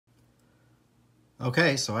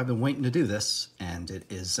Okay, so I've been waiting to do this, and it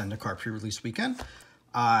is Zendikar pre-release weekend.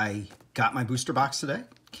 I got my booster box today.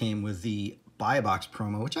 Came with the buy a box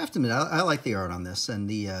promo, which I have to admit, I like the art on this. And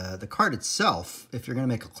the card itself, if you're going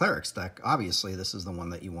to make a clerics deck, obviously this is the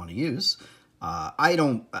one that you want to use. I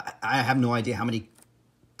have no idea how many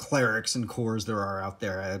clerics and cores there are out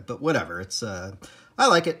there, but whatever. It's I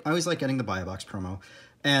like it. I always like getting the buy a box promo.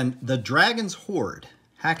 And the Dragon's Horde,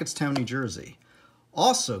 Hackettstown, New Jersey,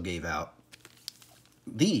 also gave out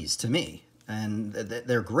these to me, and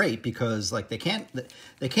they're great because like they can't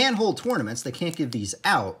hold tournaments, they can't give these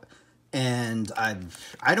out, and I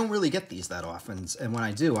don't really get these that often, and when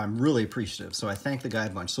I do, I'm really appreciative, so I thank the guy a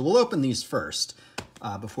bunch. So we'll open these first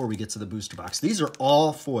before we get to the booster box. These are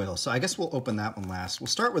all foil, so I guess we'll open that one last. We'll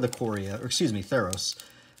start with Theros,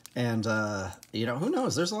 and you know, who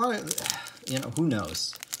knows, there's a lot of, you know, who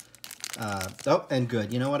knows. Oh, and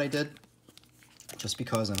good, you know what I did? Just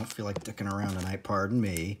because I don't feel like dicking around tonight, pardon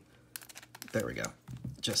me. There we go.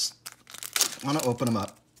 Just want to open them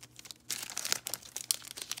up.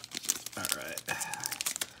 All right.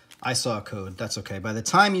 I saw a code. That's okay. By the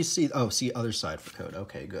time you see... Oh, see other side for code.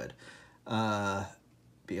 Okay, good.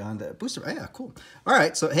 Beyond the booster... Yeah, cool. All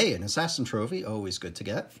right, so hey, an Assassin Trophy. Always good to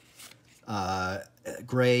get.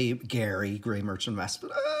 Gray Merchant Master.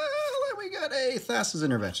 We got a Thassa's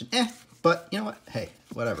Intervention. But you know what? Hey,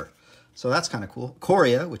 whatever. So that's kind of cool.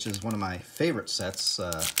 Coria, which is one of my favorite sets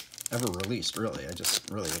ever released, really. I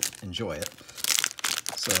just really enjoy it.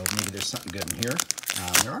 So maybe there's something good in here.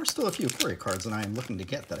 There are still a few Coria cards that I am looking to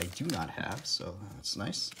get that I do not have, so that's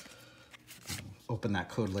nice. I'll open that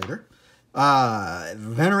code later.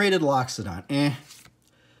 Venerated Loxodon.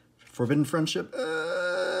 Forbidden Friendship.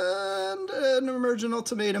 And an Emergent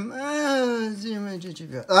Ultimatum.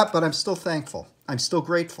 But I'm still thankful. I'm still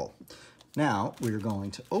grateful. Now, we're going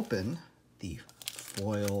to open the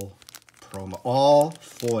foil promo. All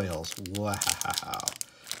foils. Wow.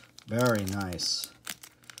 Very nice.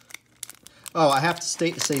 Oh, I have to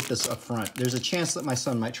state this up front. There's a chance that my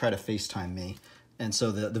son might try to FaceTime me, and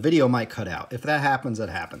so the video might cut out. If that happens, it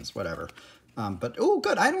happens. Whatever. But, oh,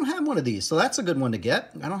 good. I don't have one of these, so that's a good one to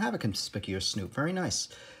get. I don't have a Conspicuous Snoop. Very nice.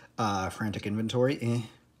 Frantic Inventory.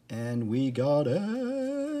 And we got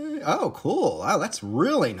a... Oh, cool. Wow, that's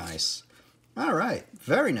really nice. All right,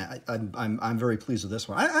 very nice. I'm very pleased with this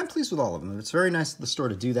one. I'm pleased with all of them. It's very nice of the store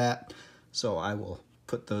to do that, so I will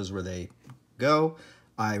put those where they go.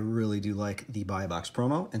 I really do like the buy a box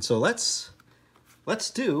promo, and so let's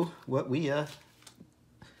do what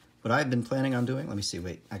I've been planning on doing. Let me see.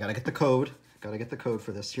 Wait, I gotta get the code. Gotta get the code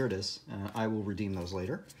for this. Here it is. I will redeem those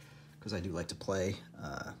later because I do like to play.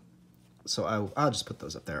 So I'll just put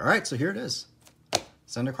those up there. All right, so here it is.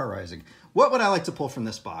 Zendikar Rising. What would I like to pull from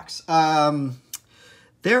this box?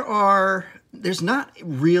 There's not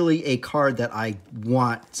really a card that I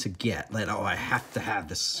want to get. Like, oh, I have to have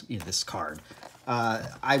this, this card.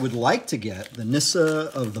 I would like to get the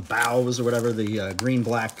Nissa of the Boughs or whatever, the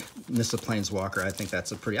green-black Nissa Planeswalker. I think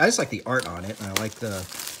that's I just like the art on it, and I like the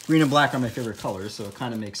green and black are my favorite colors, so it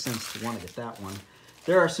kind of makes sense to want to get that one.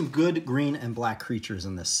 There are some good green and black creatures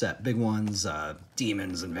in this set. Big ones,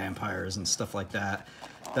 demons and vampires and stuff like that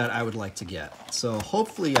I would like to get. So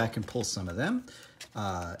hopefully I can pull some of them.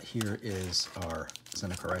 Here is our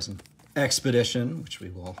Zendikar Rising Expedition, which we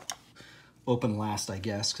will open last, I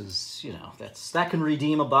guess, because, you know, that can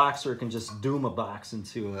redeem a box or it can just doom a box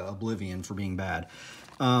into oblivion for being bad.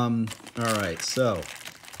 All right, so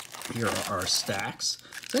here are our stacks.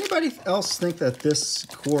 Does anybody else think that this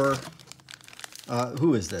core...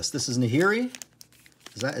 who is this? This is Nahiri?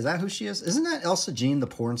 Is that who she is? Isn't that Elsa Jean, the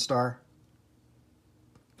porn star?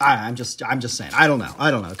 I'm just saying. I don't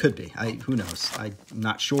know. It could be. Who knows? I'm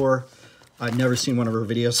not sure. I've never seen one of her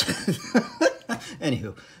videos.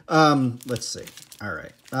 Anywho, let's see. All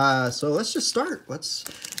right. So let's just start.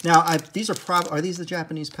 Now. These are these the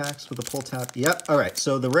Japanese packs with the pull tab? Yep. All right.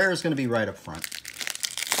 So the rare is going to be right up front.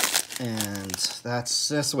 And that's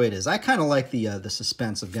the way it is. I kind of like the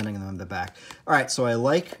suspense of getting them in the back. All right, so I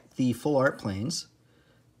like the full art planes,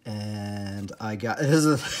 and I got this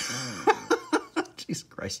is Jesus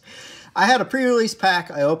Christ. I had a pre-release pack.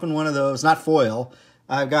 I opened one of those, not foil.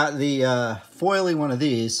 I've got the foily one of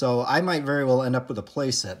these, so I might very well end up with a play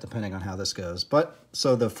set depending on how this goes. But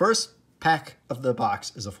so the first pack of the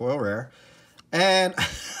box is a foil rare, and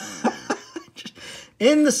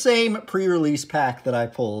in the same pre-release pack that I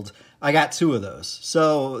pulled, I got two of those.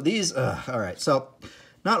 So these, all right. So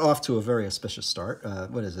not off to a very auspicious start.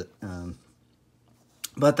 What is it?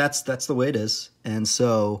 But that's the way it is. And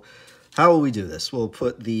so how will we do this? We'll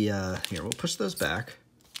put the, here, we'll push those back.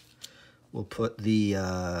 We'll put the,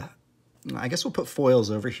 I guess we'll put foils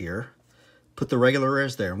over here. put the regular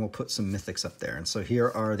rares there, and we'll put some mythics up there. And so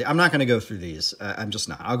here are the... I'm not going to go through these. I'm just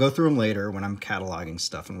not. I'll go through them later when I'm cataloging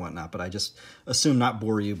stuff and whatnot, but I just assume not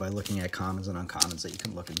bore you by looking at commons and uncommons that you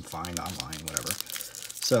can look and find online, whatever.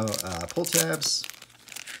 So, pull tabs.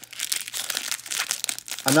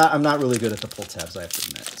 I'm not really good at the pull tabs, I have to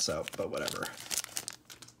admit, so, but whatever.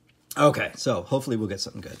 Okay, so hopefully we'll get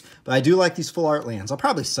something good. But I do like these full art lands. I'll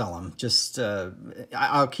probably sell them. Just,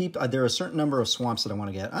 I'll keep, there are a certain number of swamps that I want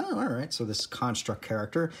to get. Oh, all right, so this construct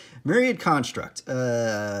character. Myriad Construct.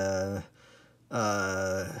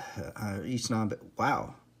 Each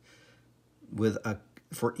wow.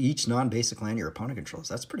 For each non-basic land your opponent controls.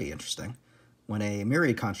 That's pretty interesting. When a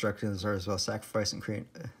Myriad Construct is as well sacrifice and create...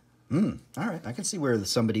 all right, I can see where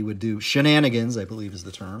somebody would do shenanigans, I believe is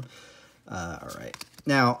the term. All right.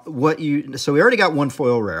 Now, so we already got one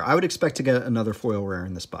foil rare. I would expect to get another foil rare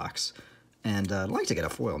in this box. And I'd like to get a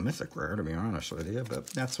foil mythic rare, to be honest with you, but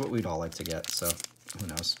that's what we'd all like to get, so who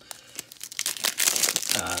knows.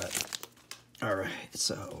 All right,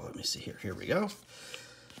 so let me see here. Here we go.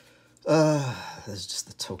 This is just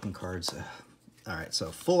the token cards. All right, so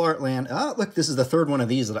full art land. Oh, look, this is the third one of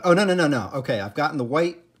these. Oh, no. Okay, I've gotten the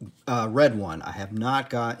white, red one. I have not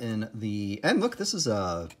gotten the... And look, this is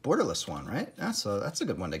a borderless one, right? That's a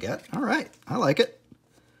good one to get. All right, I like it.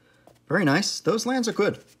 Very nice. Those lands are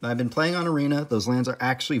good. I've been playing on Arena. Those lands are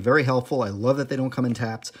actually very helpful. I love that they don't come in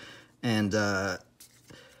tapped. And are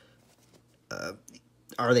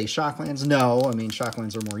they shock lands? No. I mean, shock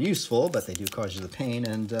lands are more useful, but they do cause you the pain.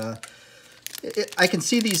 And I can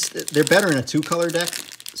see these, they're better in a 2-color deck,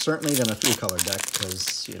 certainly, than a 3-color deck,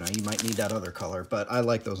 because, you know, you might need that other color. But I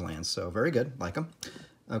like those lands, so very good. Like them.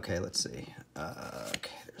 Okay, let's see.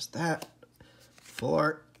 Okay, there's that. Full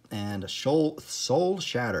art. And a Soul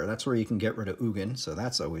Shatter. That's where you can get rid of Ugin, so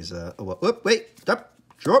that's always a... Whoop, wait, up,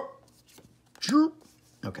 drop.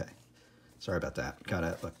 Okay. Sorry about that.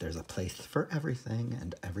 Gotta, look, there's a place for everything,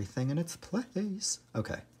 and everything in its place.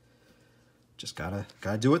 Okay. Just gotta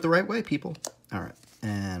do it the right way, people. All right,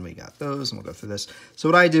 and we got those, and we'll go through this. So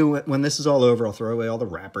what I do, when this is all over, I'll throw away all the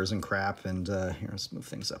wrappers and crap, and here, let's move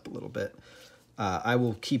things up a little bit. I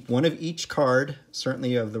will keep one of each card,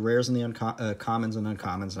 certainly of the rares and the commons and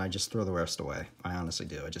uncommons, and I just throw the rest away. I honestly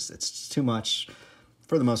do. It's too much.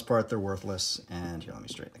 For the most part, they're worthless. And here, let me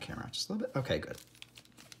straighten the camera out just a little bit. Okay, good.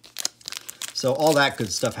 So all that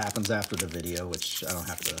good stuff happens after the video, which I don't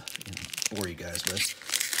have to bore you guys with.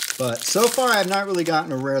 But so far, I've not really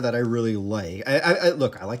gotten a rare that I really like.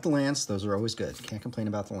 Look, I like the lands. Those are always good. Can't complain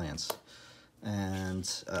about the lands. And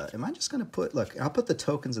am I just going to put... Look, I'll put the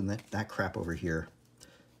tokens and that crap over here.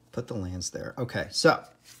 Put the lands there. Okay, so...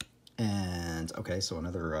 And, okay, so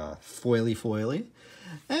another foily.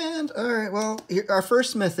 And, all right, well, here, our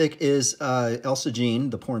first mythic is Elsa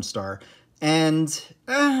Jean, the porn star. And...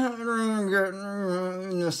 but,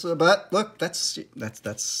 look, that's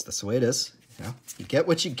the way it is. You know, you get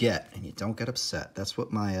what you get, and you don't get upset. That's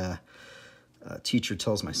what my teacher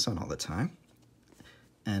tells my son all the time.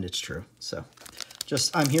 And it's true. So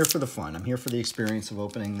I'm here for the fun. I'm here for the experience of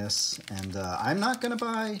opening this. And I'm not going to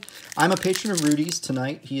buy... I'm a patron of Rudy's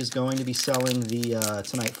tonight. He is going to be selling the,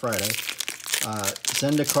 tonight, Friday,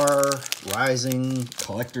 Zendikar Rising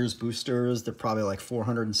collector's boosters. They're probably like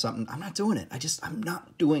 400 and something. I'm not doing it. I'm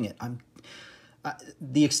not doing it.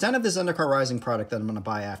 The extent of the Zendikar Rising product that I'm going to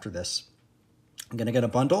buy after this, I'm going to get a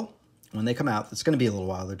bundle when they come out. It's going to be a little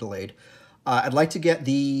while. They're delayed. I'd like to get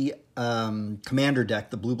the commander deck,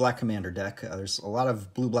 the blue-black commander deck. There's a lot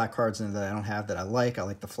of blue-black cards in there that I don't have that I like. I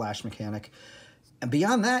like the flash mechanic. And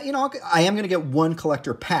beyond that, you know, I am going to get one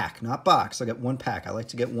collector pack, not box. I get one pack. I like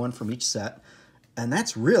to get one from each set. And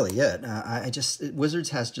that's really it. Wizards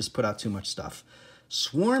has just put out too much stuff.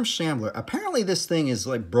 Swarm Shambler. Apparently this thing is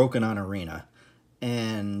like broken on Arena.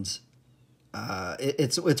 And...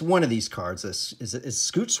 it's one of these cards. Is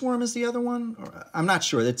Scoot Swarm is the other one? Or, I'm not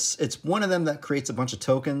sure. It's one of them that creates a bunch of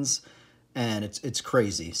tokens, and it's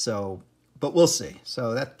crazy. So, but we'll see.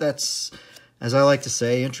 So that's, as I like to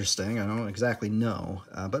say, interesting. I don't exactly know,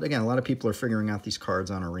 but again, a lot of people are figuring out these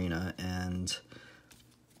cards on Arena, and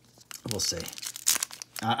we'll see.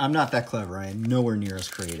 I'm not that clever. I am nowhere near as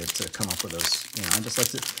creative to come up with those. You know, I just like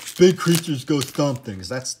to big creatures go stomp things.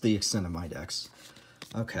 That's the extent of my decks.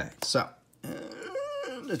 Okay, so.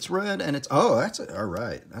 It's red, and it's... Oh, that's... All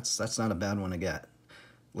right. That's not a bad one to get.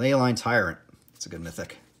 Leyline Tyrant. It's a good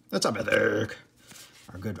mythic. That's a mythic.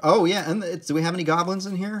 Our good... Oh, yeah, and do we have any goblins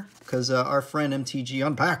in here? Because our friend MTG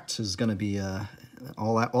Unpacked is going to be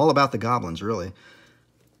all about the goblins, really.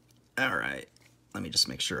 All right. Let me just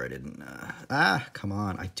make sure I didn't... come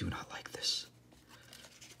on. I do not like this.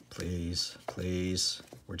 Please, please.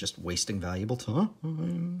 We're just wasting valuable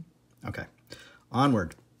time. Okay.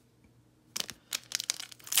 Onward.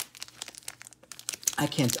 I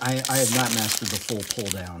have not mastered the full pull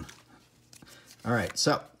down. All right,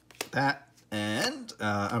 so that and,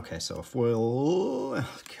 okay, so a foil. Oh,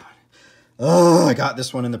 God. Oh, I got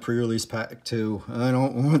this one in the pre-release pack too. I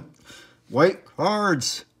don't want white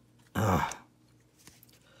cards. All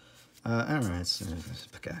right, so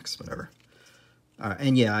pickaxe, whatever.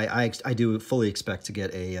 And yeah, I do fully expect to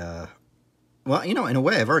get a, well, you know, in a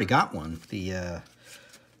way, I've already got one.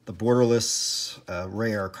 The borderless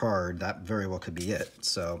rare card, that very well could be it.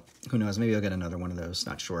 So who knows? Maybe I'll get another one of those.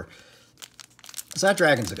 Not sure. So that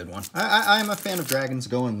dragon's a good one. I'm a fan of dragons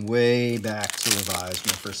going way back to Revised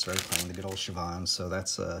when I first started playing the good old Siobhan. So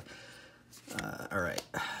that's all right.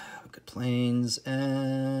 Good Plains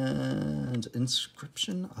and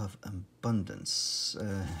Inscription of Abundance.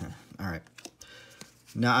 All right.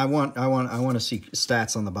 Now I want to see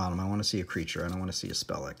stats on the bottom. I want to see a creature. I don't want to see a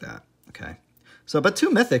spell like that. Okay. So, but 2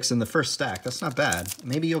 mythics in the first stack. That's not bad.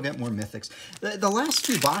 Maybe you'll get more mythics. The last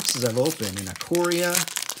 2 boxes I've opened in Ikoria,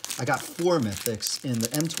 I got 4 mythics. In the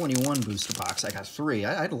M21 booster box, I got 3.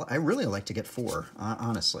 I really like to get 4,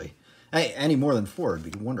 honestly. Hey, any more than 4 would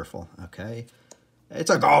be wonderful. Okay. It's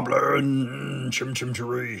a goblin. Chim chim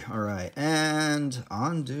chiree. All right. And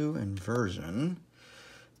Undo Inversion,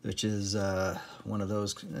 which is one of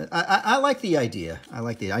those. I like the idea.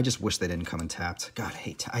 I just wish they didn't come in tapped. God,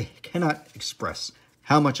 I cannot express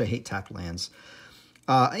how much I hate tapped lands.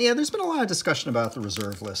 Yeah, there's been a lot of discussion about the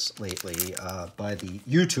reserve list lately by the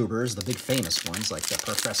YouTubers, the big famous ones, like the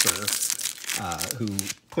Professor, who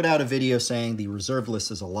put out a video saying the reserve list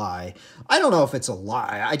is a lie. I don't know if it's a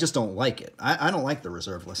lie. I just don't like it. I don't like the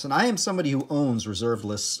reserve list. And I am somebody who owns reserve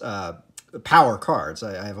list power cards.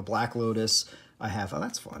 I have a Black Lotus. I have, oh,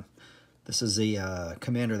 that's fun. This is a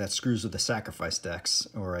commander that screws with the sacrifice decks,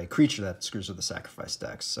 or a creature that screws with the sacrifice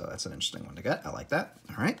decks. So that's an interesting one to get. I like that.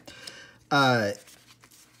 All right.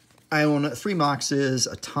 I own 3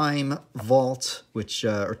 Moxes, a Time Vault, which,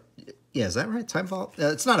 yeah, is that right? Time Vault?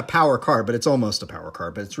 It's not a power card, but it's almost a power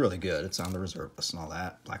card, but it's really good. It's on the reserve list and all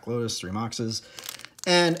that. Black Lotus, 3 Moxes.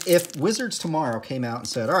 And if Wizards tomorrow came out and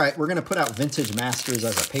said, all right, we're going to put out Vintage Masters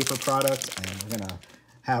as a paper product, and we're going to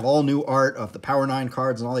have all new art of the Power 9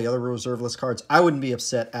 cards and all the other reserve list cards, I wouldn't be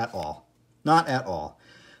upset at all. Not at all.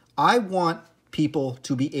 I want people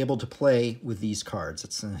to be able to play with these cards.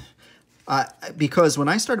 It's because when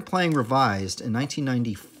I started playing Revised in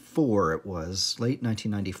 1994, it was late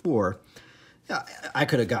 1994, I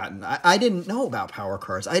could have gotten, I didn't know about power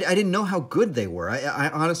cards. I didn't know how good they were. I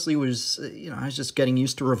honestly was, you know, I was just getting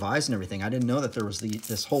used to Revised and everything. I didn't know that there was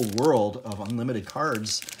this whole world of unlimited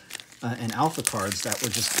cards and alpha cards that were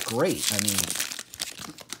just great. I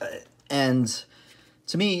mean, and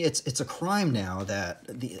to me, it's a crime now that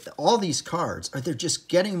all these cards they're just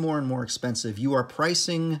getting more and more expensive. You are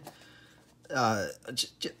pricing.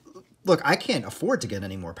 Look, I can't afford to get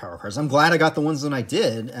any more power cards. I'm glad I got the ones that I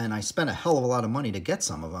did, and I spent a hell of a lot of money to get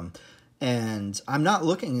some of them. And I'm not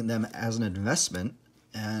looking at them as an investment,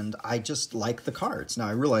 and I just like the cards. Now,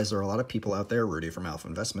 I realize there are a lot of people out there, Rudy from Alpha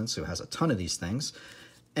Investments, who has a ton of these things.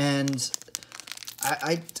 And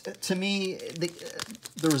to me,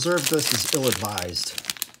 the reserve list is ill-advised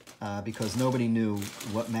because nobody knew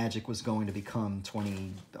what Magic was going to become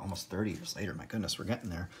 20, almost 30 years later. My goodness, we're getting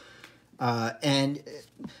there. And,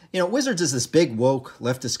 you know, Wizards is this big, woke,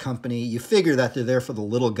 leftist company. You figure that they're there for the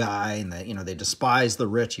little guy and that, you know, they despise the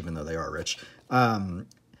rich, even though they are rich.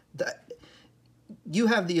 You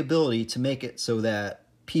have the ability to make it so that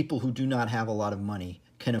people who do not have a lot of money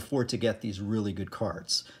can afford to get these really good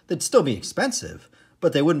cards. They'd still be expensive,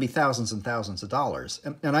 but they wouldn't be thousands and thousands of dollars.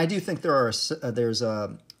 And I do think there's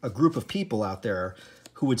a group of people out there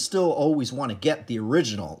who would still always want to get the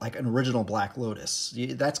original, like an original Black Lotus.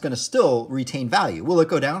 That's going to still retain value. Will it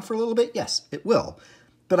go down for a little bit? Yes, it will.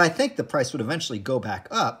 But I think the price would eventually go back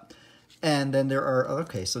up. And then there are,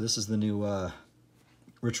 okay, so this is the new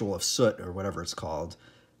Ritual of Soot or whatever it's called.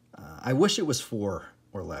 I wish it was 4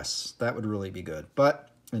 or less. That would really be good. But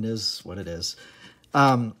it is what it is.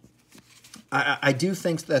 I do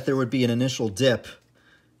think that there would be an initial dip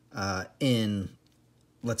in,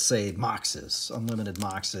 let's say, Moxes, unlimited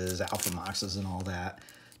Moxes, Alpha Moxes, and all that.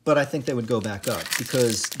 But I think they would go back up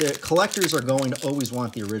because the collectors are going to always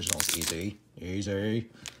want the originals. Easy, easy.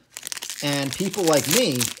 And people like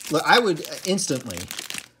me, I would instantly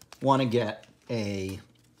want to get a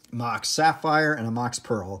Mox Sapphire and a Mox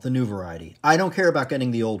Pearl, the new variety. I don't care about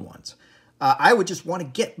getting the old ones. I would just want to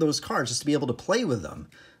get those cards just to be able to play with them.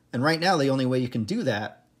 And right now, the only way you can do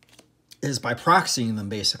that is by proxying them,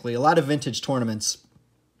 basically. A lot of vintage tournaments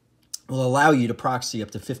will allow you to proxy up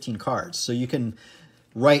to 15 cards. So you can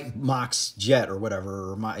write Mox Jet or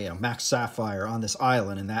whatever, or Max Sapphire on this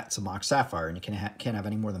island, and that's a Mox Sapphire, and you can't have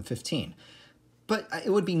any more than 15. But it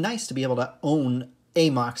would be nice to be able to own a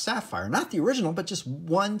Mox Sapphire, not the original, but just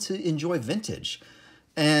one to enjoy vintage.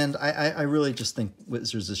 And I really just think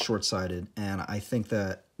Wizards is short-sighted, and I think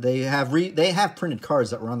that they have printed cards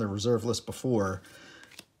that were on the reserve list before.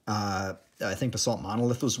 I think Basalt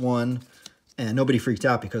Monolith was one, and nobody freaked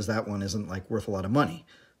out because that one isn't like worth a lot of money.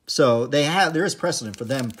 So there is precedent for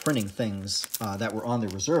them printing things that were on the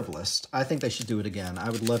reserve list. I think they should do it again. I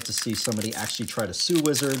would love to see somebody actually try to sue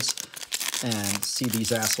Wizards and see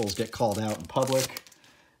these assholes get called out in public.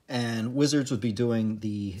 And Wizards would be doing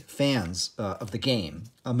the fans of the game,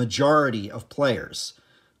 a majority of players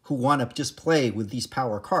who want to just play with these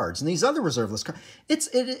power cards. And these other reserve list cards,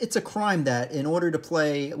 it's a crime that in order to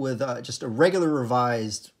play with just a regular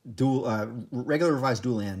revised dual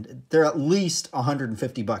land, they're at least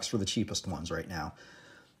 $150 for the cheapest ones right now.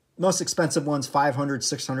 Most expensive ones, $500,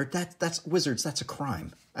 $600. That's Wizards. That's a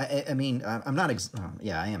crime. I mean, I'm not.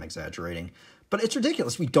 I am exaggerating, but it's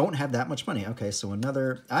ridiculous. We don't have that much money. Okay, so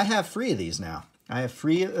I have 3 of these now. I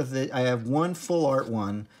have one full art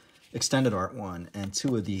one, extended art one, and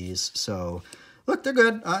 2 of these. So look, they're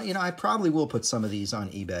good. I probably will put some of these on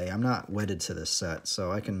eBay. I'm not wedded to this set,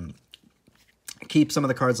 so I can keep some of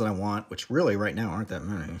the cards that I want, which really right now aren't that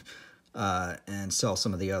many, and sell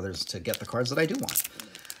some of the others to get the cards that I do want.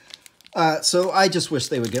 So I just wish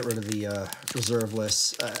they would get rid of the reserve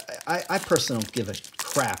lists. I personally don't give a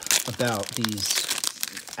crap about these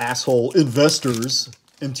asshole investors,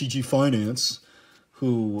 MTG Finance,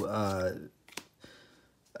 who, I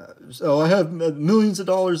have millions of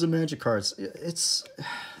dollars in Magic cards.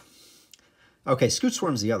 Okay, Scoot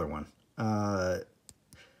Swarm's the other one.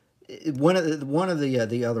 One of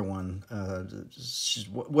the other one,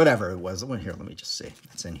 whatever it was. Here, let me just see.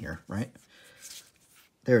 It's in here, right?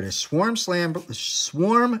 There it is. Swarm Shambler,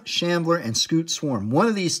 and Scoot Swarm. One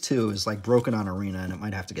of these 2 is like broken on Arena, and it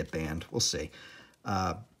might have to get banned. We'll see.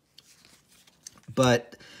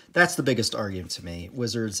 But that's the biggest argument to me.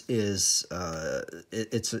 Wizards is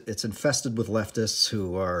it's infested with leftists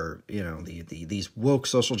who are these woke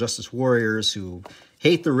social justice warriors who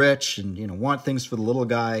hate the rich and want things for the little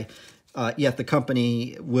guy. Yet the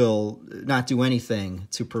company will not do anything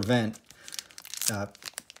to prevent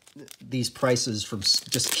these prices from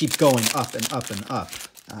just keep going up and up and up.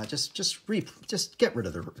 Just get rid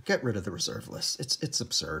of the reserve list. It's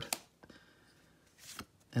absurd.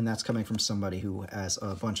 And that's coming from somebody who has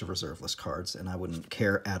a bunch of reserve list cards, and I wouldn't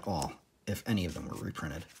care at all if any of them were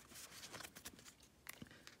reprinted.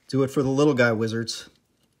 Do it for the little guy, Wizards.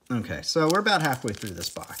 Okay, so we're about halfway through this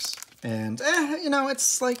box. And,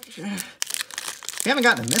 it's like, we haven't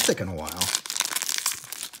gotten a Mythic in a while.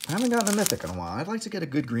 I'd like to get a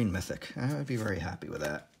good green Mythic. I would be very happy with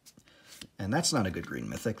that. And that's not a good green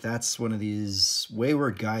Mythic. That's one of these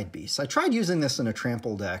Wayward Guide Beasts. I tried using this in a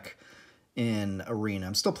trample deck in Arena.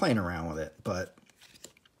 I'm still playing around with it, but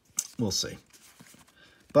we'll see.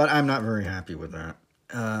 But I'm not very happy with that.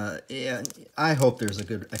 Yeah, I hope there's a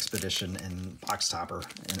good Expedition and Box Topper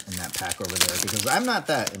in that pack over there, because I'm not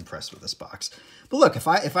that impressed with this box. But look, if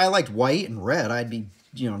I liked white and red, I'd be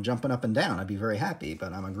jumping up and down. I'd be very happy.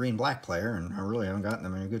 But I'm a green-black player, and I really haven't gotten that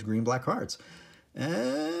many good green-black cards.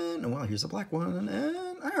 And well, here's a black one.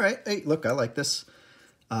 And all right, hey, look, I like this.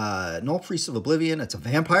 Null Priest of Oblivion. It's a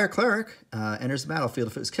Vampire Cleric. Enters the battlefield.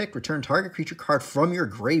 If it was kicked, return target creature card from your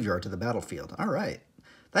graveyard to the battlefield. All right.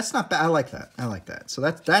 That's not bad. I like that. So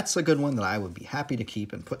that's a good one that I would be happy to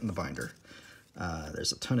keep and put in the binder.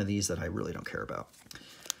 There's a ton of these that I really don't care about.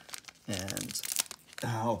 And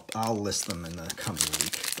I'll list them in the coming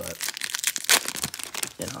week. But,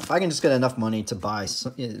 if I can just get enough money to buy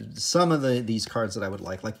some of these cards that I would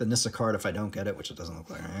like the Nissa card if I don't get it, which it doesn't look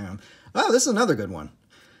like I am. Oh, this is another good one.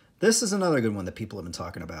 This is another good one that people have been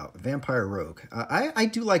talking about. Vampire Rogue. I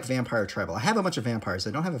do like Vampire Tribal. I have a bunch of vampires.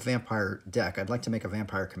 I don't have a vampire deck. I'd like to make a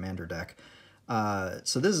Vampire Commander deck.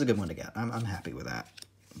 So this is a good one to get. I'm happy with that.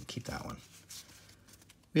 Keep that one.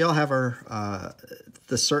 We all have our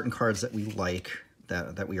the certain cards that we like,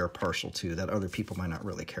 that we are partial to, that other people might not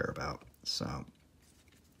really care about. So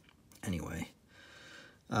anyway.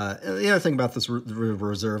 The other thing about this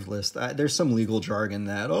reserve list, there's some legal jargon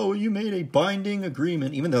that, you made a binding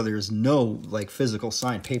agreement, even though there's no physical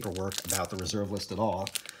signed paperwork about the reserve list at all.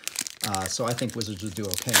 So I think Wizards would do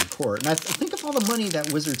okay in court. And I think of all the money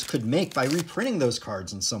that Wizards could make by reprinting those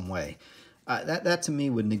cards in some way. That to me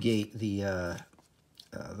would negate the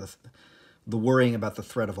worrying about the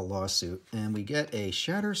threat of a lawsuit. And we get a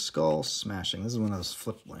Shatter Skull Smashing. This is one of those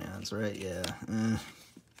flip lands, right? Yeah.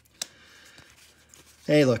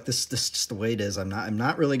 Hey, look, this is just the way it is. I'm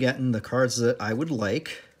not really getting the cards that I would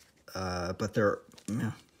like, but they're,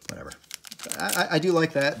 yeah, whatever. I do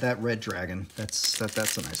like that red dragon. That's a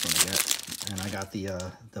nice one to get. And I got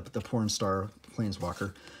the porn star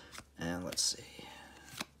planeswalker. And let's see.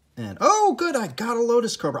 And oh, good, I got a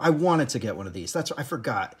Lotus Cobra. I wanted to get one of these. I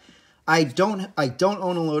forgot. I don't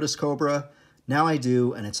own a Lotus Cobra. Now I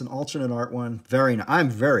do, and it's an alternate art one. I'm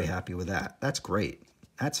very happy with that. That's great.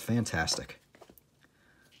 That's fantastic.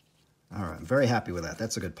 All right, I'm very happy with that.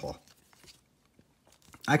 That's a good pull.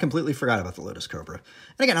 I completely forgot about the Lotus Cobra.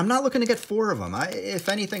 And again, I'm not looking to get 4 of them. If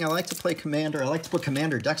anything, I like to play Commander. I like to put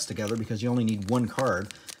Commander decks together because you only need 1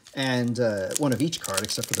 card, and one of each card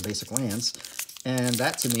except for the basic lands. And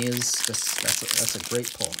that to me is that's a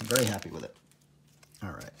great pull. I'm very happy with it.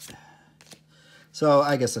 All right. So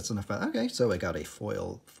I guess that's enough. Okay, so I got a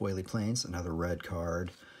foily plains, another red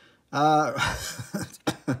card.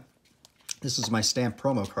 This is my stamp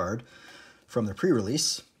promo card from the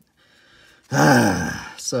pre-release.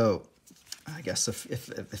 So I guess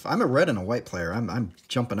if I'm a red and a white player, I'm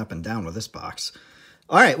jumping up and down with this box.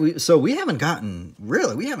 All right, we haven't gotten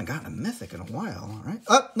a mythic in a while. All right.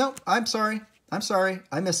 Oh no, I'm sorry,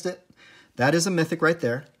 I missed it. That is a mythic right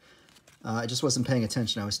there. I just wasn't paying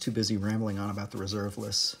attention. I was too busy rambling on about the reserve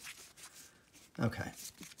lists. Okay.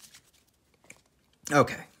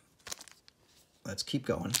 Okay. Let's keep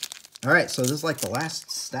going. All right, so this is like the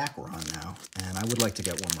last stack we're on now, and I would like to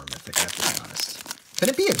get one more mythic, I have to be honest. Can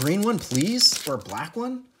it be a green one, please? Or a black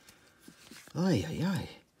one? Ay, ay, ay.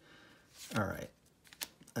 All right.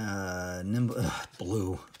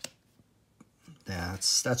 Blue.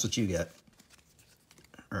 That's what you get.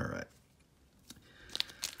 All right.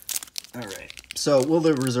 All right. So will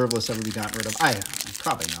the reserve list ever be gotten rid of?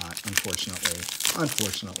 Probably not, unfortunately.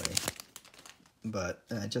 Unfortunately. But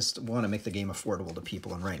I just want to make the game affordable to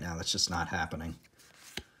people, and right now that's just not happening.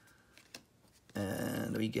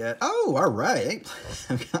 And we get, oh, all right.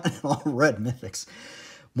 I've got all red mythics.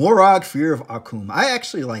 Morag, Fear of Akum. I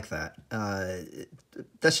actually like that.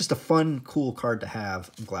 That's just a fun, cool card to have.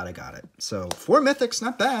 I'm glad I got it. So 4 mythics,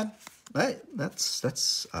 not bad. Right?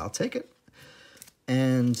 That's I'll take it.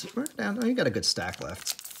 And we're down. Oh, you got a good stack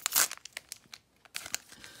left.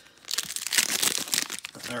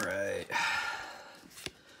 All right.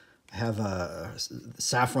 I have a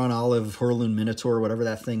Saffron Olive Horloon Minotaur, whatever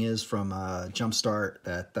that thing is from Jumpstart.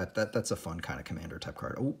 That's a fun kind of commander type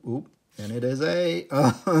card. Ooh, and it is a.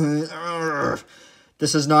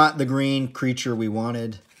 This is not the green creature we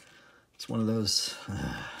wanted. It's one of those.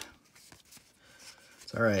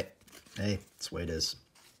 It's all right. Hey, that's the way it is.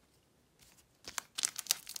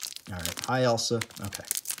 All right. Hi, Elsa. Okay.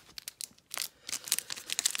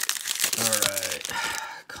 All right.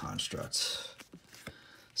 Constructs.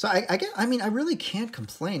 So I mean, I really can't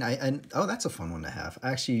complain. Oh, that's a fun one to have.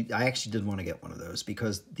 I actually did want to get one of those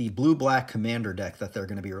because the blue-black commander deck that they're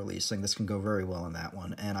going to be releasing, this can go very well in that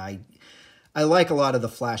one. And I like a lot of the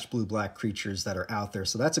flash blue-black creatures that are out there,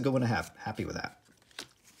 so that's a good one to have. Happy with that.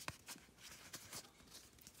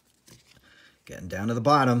 Getting down to the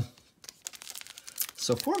bottom.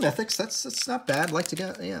 So 4 mythics, that's not bad. Like to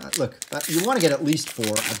get, yeah, look, you want to get at least 4.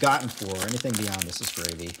 I've gotten 4. Anything beyond this is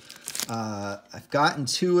gravy. I've gotten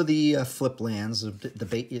 2 of the flip lands,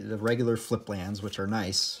 the regular flip lands, which are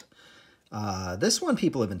nice. This one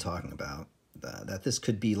people have been talking about, that this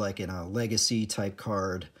could be like in a legacy type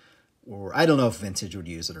card, or I don't know if Vintage would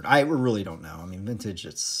use it, or I really don't know. I mean, Vintage,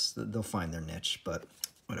 they'll find their niche, but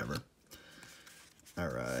whatever. All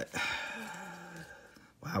right.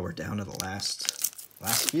 Wow, we're down to the last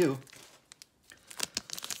few.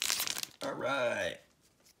 All right.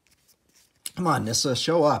 Come on, Nissa,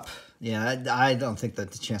 show up. Yeah, I don't think that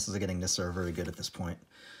the chances of getting Nissa are very good at this point.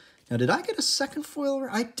 Now, did I get a second foil?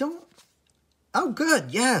 I don't. Oh, good.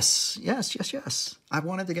 Yes. I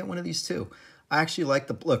wanted to get one of these too. I actually like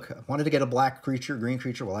the look. I wanted to get a black creature, green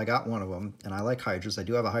creature. Well, I got one of them, and I like Hydras. I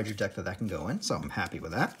do have a Hydra deck that can go in, so I'm happy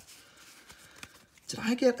with that. Did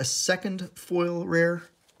I get a second foil rare?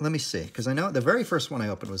 Let me see, because I know the very first one I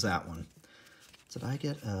opened was that one. Did I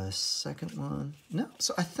get a second one? No.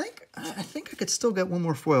 So I think I could still get one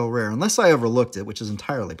more foil rare, unless I overlooked it, which is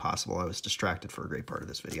entirely possible. I was distracted for a great part of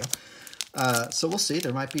this video. So we'll see.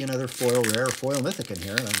 There might be another foil rare or foil mythic in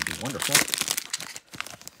here. That would be wonderful.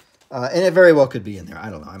 And it very well could be in there. I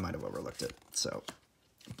don't know. I might have overlooked it. So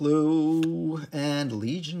blue and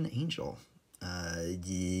Legion Angel.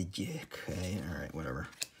 Okay. All right. Whatever.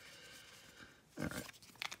 All right.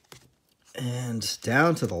 And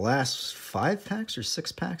down to the last 5 packs or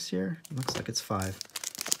 6 packs here. Looks like it's 5.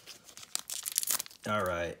 All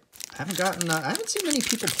right. I haven't seen many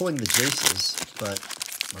people pulling the Jaces, but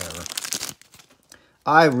whatever.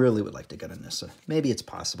 I really would like to get a Nissa. Maybe it's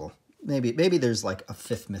possible. Maybe there's like a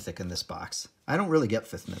 5th mythic in this box. I don't really get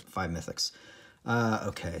 5 mythics.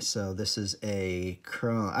 Okay, so this is a...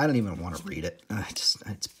 I don't even want to read it.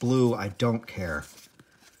 It's blue. I don't care.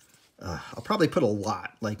 I'll probably put a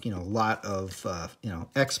lot, like, a lot of,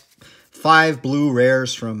 5 blue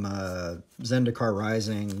rares from Zendikar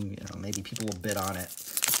Rising. Maybe people will bid on it.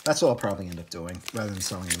 That's what I'll probably end up doing, rather than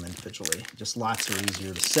selling them individually. Just lots are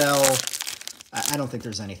easier to sell. I don't think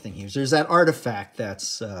there's anything huge. There's that artifact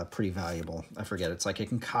that's pretty valuable. I forget. It's like it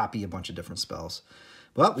can copy a bunch of different spells.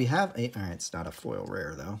 But we have a... All right, it's not a foil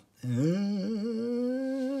rare, though.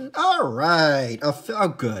 All right. Oh,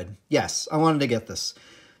 good. Yes, I wanted to get this.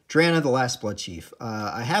 Drana, the Last Blood Chief.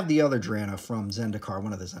 I have the other Drana from Zendikar,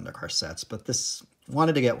 one of the Zendikar sets, but this...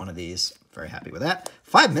 Wanted to get one of these. Very happy with that.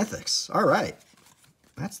 5 mythics. All right.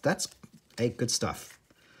 That's hey, good stuff.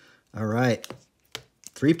 All right.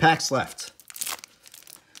 3 packs left.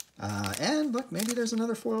 And look, maybe there's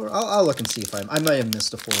another foil. I'll look and see if I might have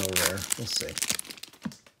missed a foil rare. We'll see.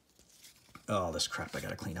 Oh, this crap I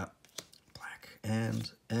gotta clean up. Black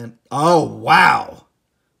and oh wow,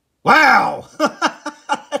 wow,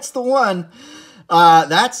 that's the one.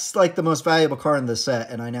 That's like the most valuable card in the set,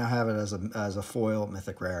 and I now have it as a foil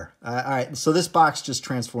mythic rare. All right, so this box just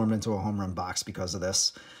transformed into a home run box because of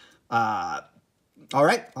this. All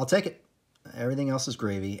right, I'll take it. Everything else is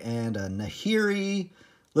gravy, and a Nahiri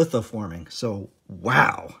lithoforming. So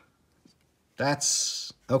wow,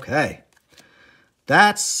 that's okay.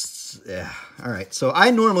 Yeah. All right. So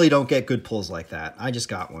I normally don't get good pulls like that. I just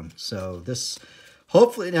got one. So this,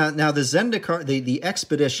 hopefully now the Zendikar, the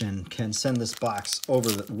expedition can send this box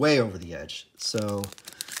way over the edge. So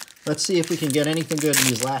let's see if we can get anything good in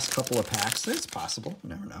these last couple of packs. It's possible.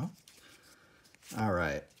 You never know. All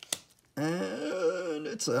right. And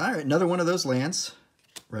it's all right. Another one of those lands.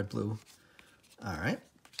 Red, blue. All right.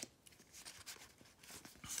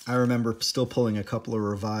 I remember still pulling a couple of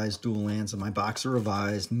revised dual lands in my box of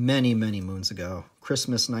revised many, many moons ago.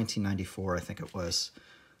 Christmas 1994, I think it was.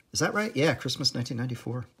 Is that right? Yeah, Christmas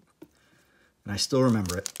 1994. And I still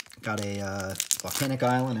remember it. Got a volcanic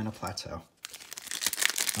island and a plateau.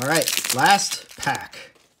 All right, last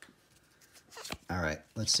pack. All right,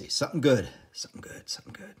 let's see. Something good. Something good.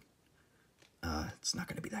 Something good. It's not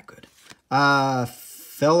going to be that good.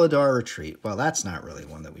 Felidar Retreat. Well, that's not really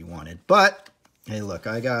one that we wanted, but... Hey, look,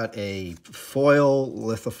 I got a foil,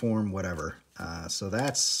 lithoform, whatever. So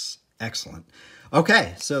that's excellent.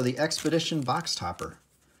 Okay, so the Expedition Box Topper.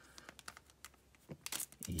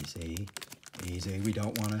 Easy, easy. We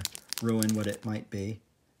don't want to ruin what it might be.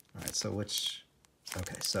 All right, so which...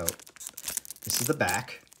 Okay, so this is the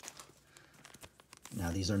back. Now,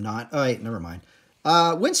 these are not... Oh, wait, never mind.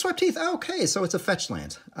 Windswept Heath. Okay, so it's a fetch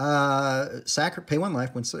land. Pay 1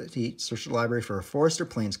 life, Windswept Heath, search the library for a forest or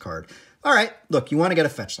plains card. All right, look, you want to get a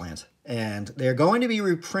fetch land, and they're going to be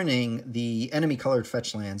reprinting the enemy-colored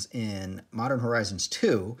fetch lands in Modern Horizons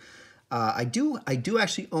 2. I do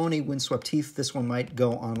actually own a Windswept Heath. This one might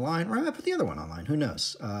go online, or I might put the other one online. Who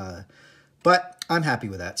knows? But I'm happy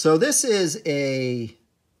with that. So this is it's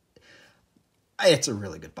a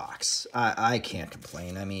really good box. I can't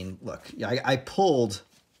complain. I mean, look, I pulled,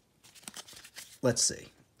 let's see.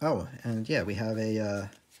 Oh, and yeah, we have a...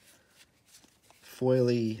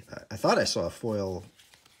 foily, I thought I saw a foil.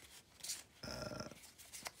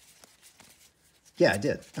 Yeah, I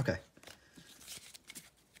did. Okay.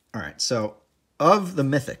 All right. So of the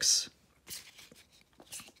mythics,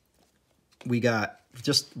 we got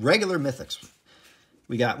just regular mythics.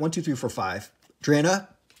 We got 1, 2, 3, 4, 5. Drana,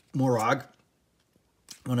 Morag,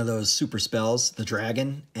 one of those super spells, the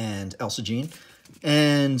dragon, and Elsagene.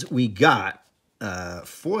 And we got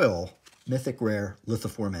foil Mythic Rare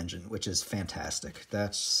Lithoform Engine, which is fantastic.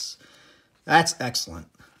 That's excellent.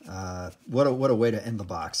 What a way to end the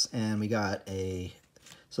box. And we got a...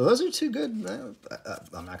 So those are 2 good.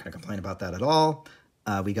 I'm not going to complain about that at all.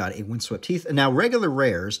 We got a Windswept Heath. And now regular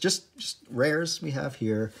rares, just rares we have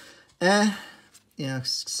here. Yeah,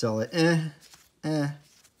 sell it.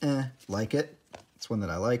 Like it. It's one that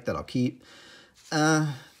I like, that I'll keep.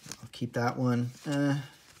 I'll keep that one. All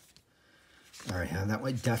right, have that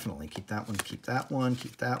one. Definitely keep that one. Keep that one.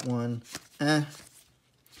 Keep that one.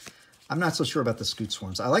 I'm not so sure about the Scoot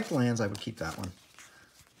Swarms. I like the lands. I would keep that one.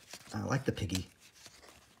 I like the Piggy.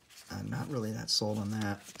 I'm not really that sold on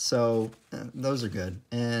that. So those are good.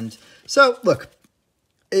 And so look,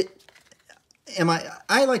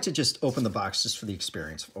 I like to just open the box just for the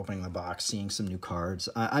experience of opening the box, seeing some new cards.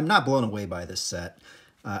 I'm not blown away by this set.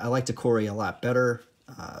 I like Decory a lot better.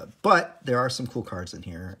 But there are some cool cards in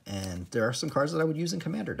here, and there are some cards that I would use in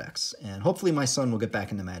Commander decks. And hopefully my son will get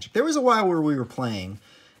back into Magic. There was a while where we were playing.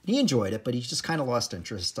 He enjoyed it, but he just kind of lost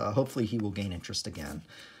interest. Hopefully he will gain interest again.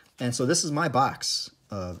 And so this is my box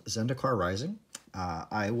of Zendikar Rising.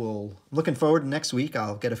 Looking forward to next week.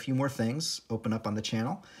 I'll get a few more things open up on the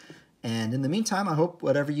channel. And in the meantime, I hope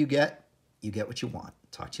whatever you get what you want.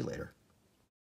 Talk to you later.